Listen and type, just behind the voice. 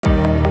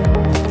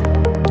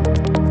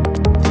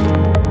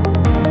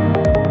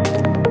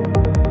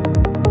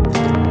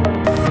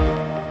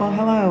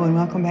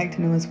welcome back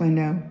to Noah's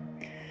Window.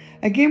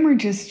 Again, we're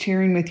just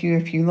sharing with you a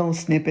few little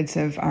snippets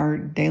of our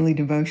daily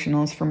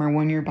devotionals from our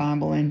one-year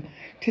Bible, and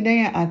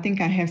today I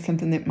think I have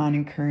something that might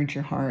encourage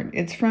your heart.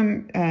 It's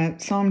from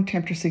Psalm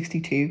chapter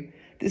 62.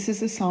 This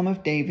is a Psalm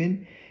of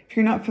David. If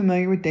you're not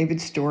familiar with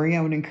David's story,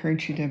 I would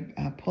encourage you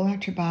to pull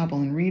out your Bible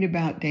and read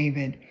about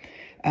David,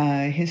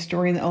 his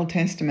story in the Old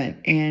Testament.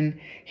 And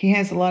he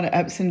has a lot of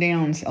ups and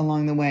downs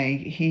along the way.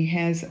 He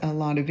has a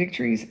lot of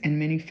victories and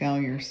many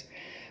failures.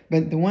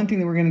 But the one thing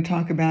that we're going to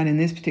talk about in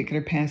this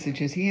particular passage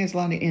is he has a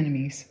lot of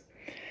enemies.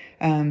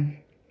 Psalm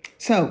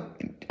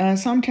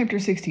chapter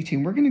 62,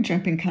 we're going to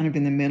jump in kind of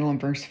in the middle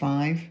of verse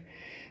 5.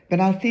 But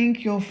I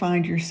think you'll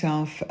find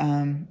yourself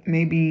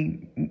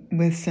maybe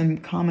with some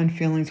common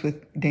feelings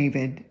with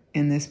David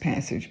in this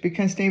passage.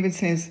 Because David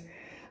says,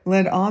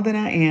 "Let all that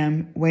I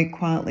am wait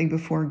quietly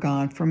before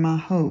God, for my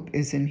hope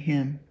is in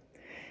him.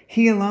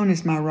 He alone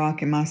is my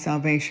rock and my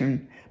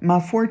salvation, my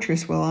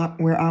fortress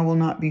where I will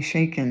not be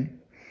shaken.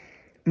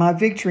 My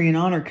victory and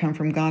honor come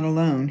from God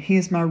alone. He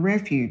is my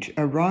refuge,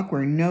 a rock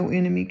where no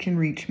enemy can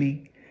reach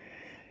me."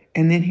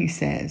 And then he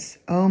says,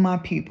 "Oh, my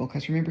people,"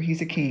 because remember,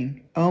 he's a king.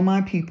 "Oh,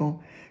 my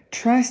people,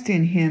 trust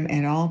in him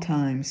at all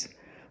times.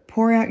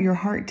 Pour out your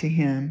heart to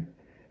him,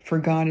 for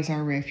God is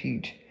our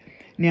refuge."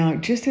 Now,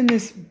 just in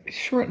this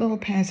short little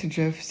passage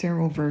of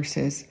several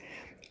verses,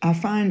 I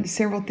find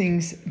several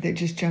things that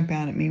just jump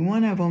out at me.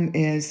 One of them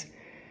is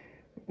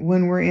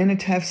when we're in a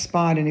tough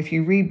spot, and if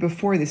you read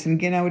before this, and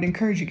again, I would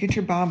encourage you, get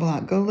your Bible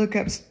out, go look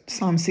up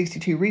Psalm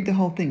 62, read the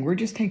whole thing. We're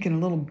just taking a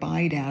little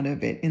bite out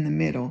of it in the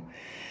middle.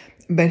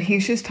 But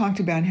he's just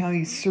talked about how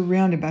he's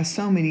surrounded by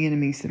so many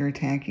enemies that are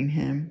attacking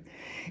him.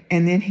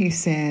 And then he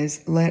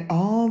says, "Let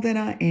all that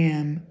I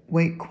am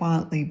wait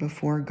quietly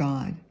before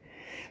God."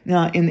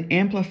 Now, in the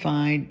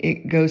Amplified,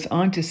 it goes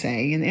on to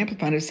say, in the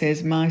Amplified, it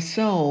says, "My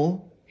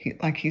soul,"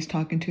 like he's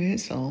talking to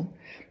his soul,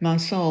 "my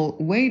soul,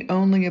 wait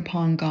only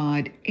upon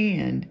God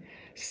and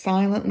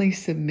silently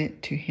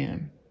submit to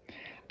him."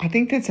 I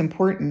think that's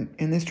important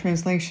in this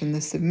translation.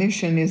 The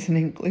submission isn't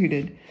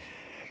included,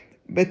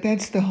 but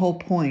that's the whole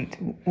point.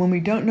 When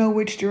we don't know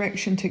which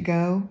direction to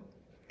go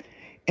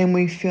and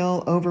we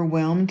feel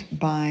overwhelmed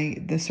by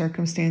the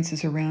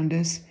circumstances around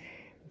us,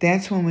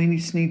 that's when we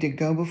just need to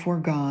go before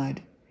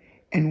God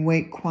and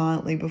wait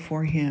quietly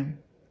before him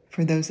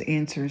for those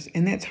answers.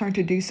 And that's hard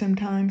to do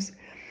sometimes.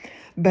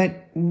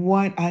 But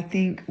what I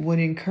think would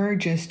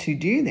encourage us to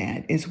do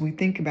that is we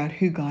think about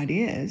who God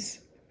is,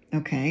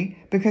 okay?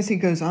 Because he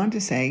goes on to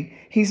say,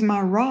 he's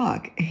my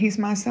rock, he's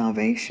my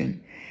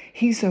salvation.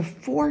 He's a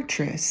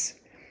fortress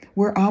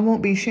where I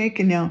won't be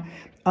shaken. Now,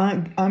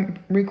 I'm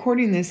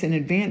recording this in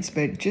advance,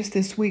 but just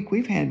this week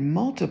we've had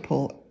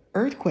multiple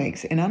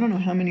earthquakes, and I don't know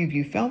how many of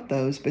you felt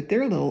those, but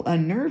they're a little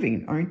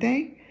unnerving, aren't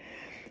they?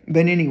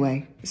 But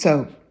anyway,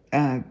 so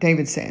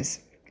David says,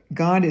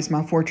 God is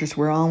my fortress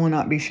where I will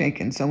not be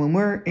shaken. So when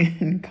we're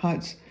in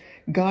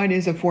God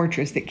is a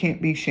fortress that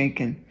can't be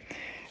shaken.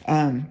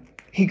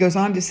 He goes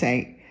on to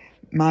say,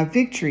 my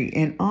victory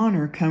and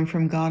honor come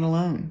from God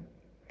alone.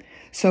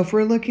 So if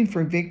we're looking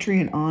for victory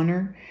and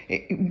honor,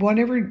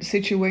 whatever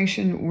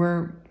situation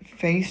we're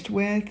faced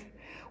with,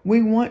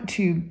 we want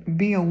to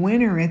be a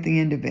winner at the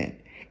end of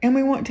it. And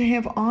we want to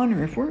have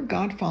honor. If we're a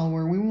God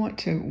follower, we want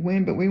to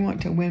win, but we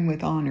want to win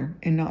with honor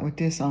and not with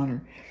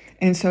dishonor.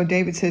 And so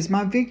David says,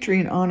 my victory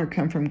and honor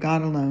come from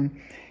God alone.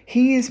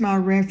 He is my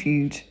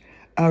refuge,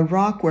 a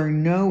rock where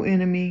no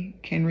enemy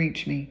can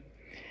reach me.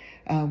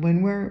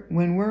 When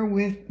we're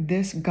with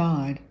this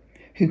God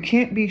who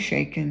can't be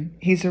shaken,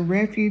 he's a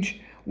refuge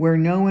where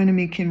no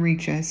enemy can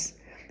reach us.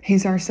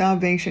 He's our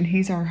salvation.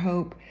 He's our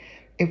hope.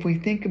 If we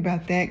think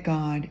about that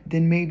God,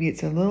 then maybe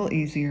it's a little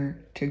easier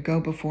to go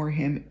before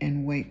him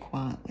and wait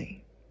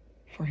quietly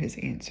for his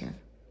answer.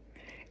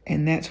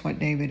 And that's what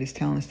David is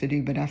telling us to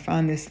do. But I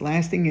find this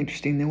last thing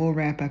interesting. Then we'll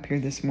wrap up here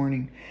this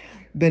morning.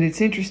 But it's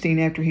interesting,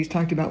 after he's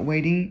talked about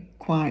waiting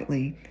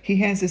quietly, he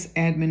has this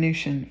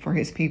admonition for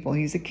his people.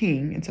 He's a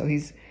king, and so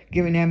he's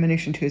giving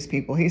admonition to his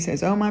people. He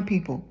says, "Oh, my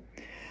people,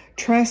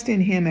 trust in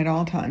him at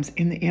all times."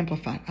 In the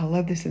Amplified. I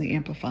love this in the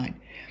Amplified.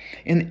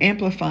 In the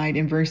Amplified,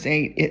 in verse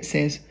 8, it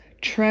says,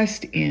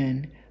 "Trust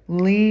in,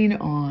 lean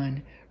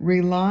on,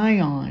 rely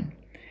on,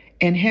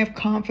 and have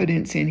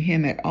confidence in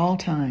him at all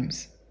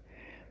times."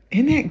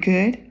 Isn't that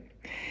good?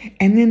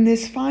 And then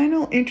this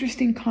final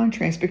interesting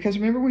contrast, because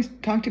remember we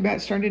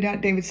started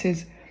out, David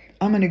says,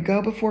 I'm going to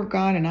go before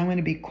God and I'm going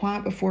to be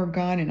quiet before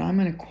God and I'm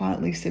going to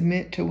quietly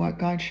submit to what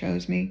God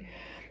shows me.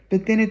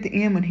 But then at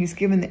the end, when he's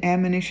given the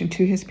admonition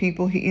to his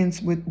people, he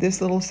ends with this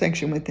little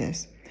section with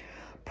this: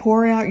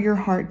 pour out your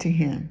heart to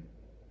him,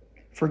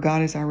 for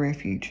God is our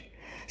refuge.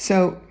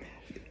 So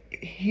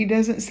he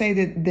doesn't say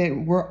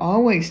that we're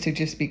always to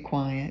just be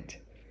quiet.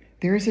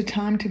 There is a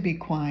time to be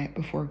quiet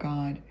before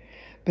God.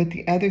 But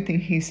the other thing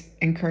he's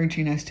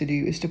encouraging us to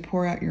do is to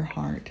pour out your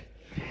heart.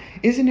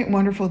 Isn't it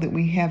wonderful that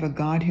we have a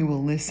God who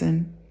will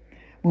listen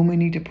when we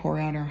need to pour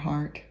out our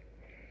heart?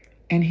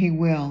 And he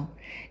will.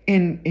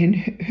 And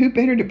who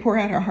better to pour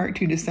out our heart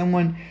to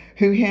someone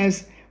who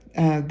has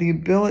the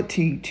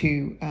ability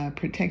to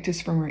protect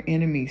us from our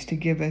enemies, to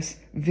give us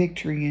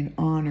victory and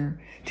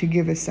honor, to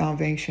give us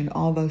salvation,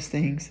 all those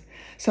things.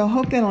 So I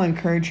hope that'll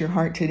encourage your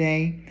heart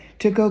today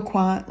to go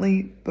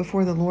quietly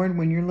before the Lord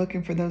when you're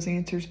looking for those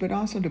answers, but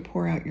also to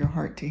pour out your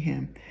heart to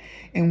Him.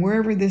 And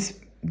wherever this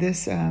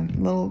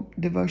little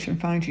devotion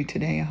finds you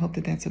today, I hope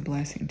that that's a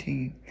blessing to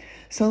you.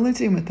 So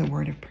let's end with the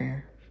word of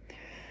prayer.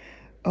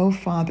 Oh,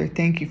 Father,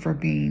 thank you for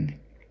being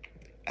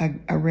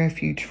a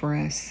refuge for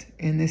us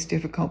in this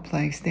difficult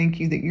place. Thank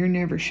you that you're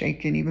never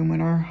shaken, even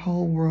when our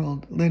whole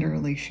world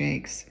literally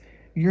shakes.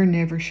 You're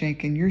never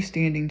shaken. You're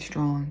standing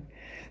strong.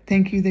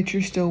 Thank you that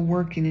you're still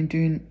working and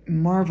doing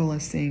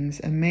marvelous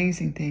things,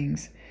 amazing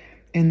things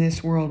in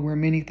this world where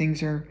many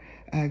things are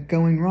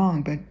going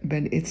wrong,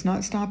 but it's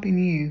not stopping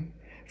you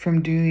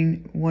from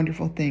doing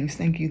wonderful things.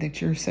 Thank you that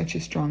you're such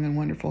a strong and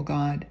wonderful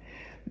God,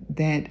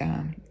 that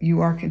you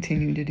are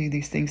continuing to do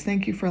these things.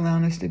 Thank you for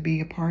allowing us to be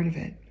a part of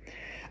it.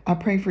 I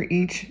pray for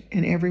each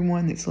and every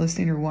one that's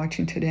listening or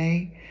watching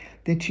today,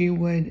 that you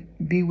would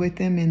be with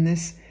them in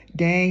this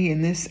day,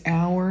 in this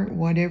hour,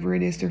 whatever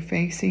it is they're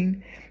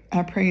facing.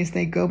 I pray as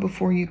they go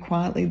before you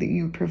quietly that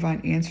you would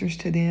provide answers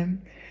to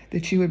them,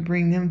 that you would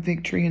bring them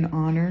victory and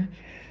honor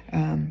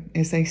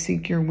as they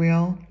seek your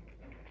will,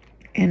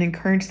 and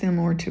encourage them,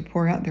 Lord, to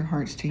pour out their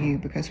hearts to you,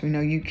 because we know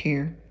you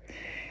care.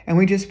 And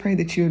we just pray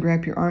that you would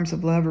wrap your arms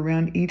of love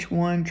around each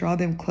one, draw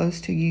them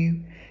close to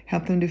you,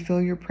 help them to feel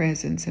your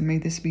presence, and may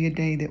this be a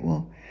day that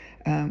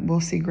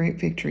we'll see great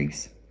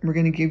victories. We're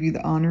going to give you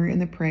the honor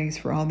and the praise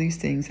for all these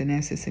things, and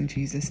ask this in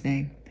Jesus'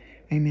 name.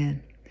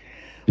 Amen.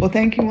 Well,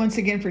 thank you once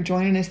again for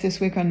joining us this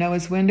week on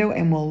Noah's Window,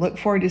 and we'll look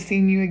forward to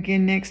seeing you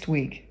again next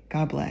week.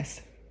 God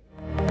bless.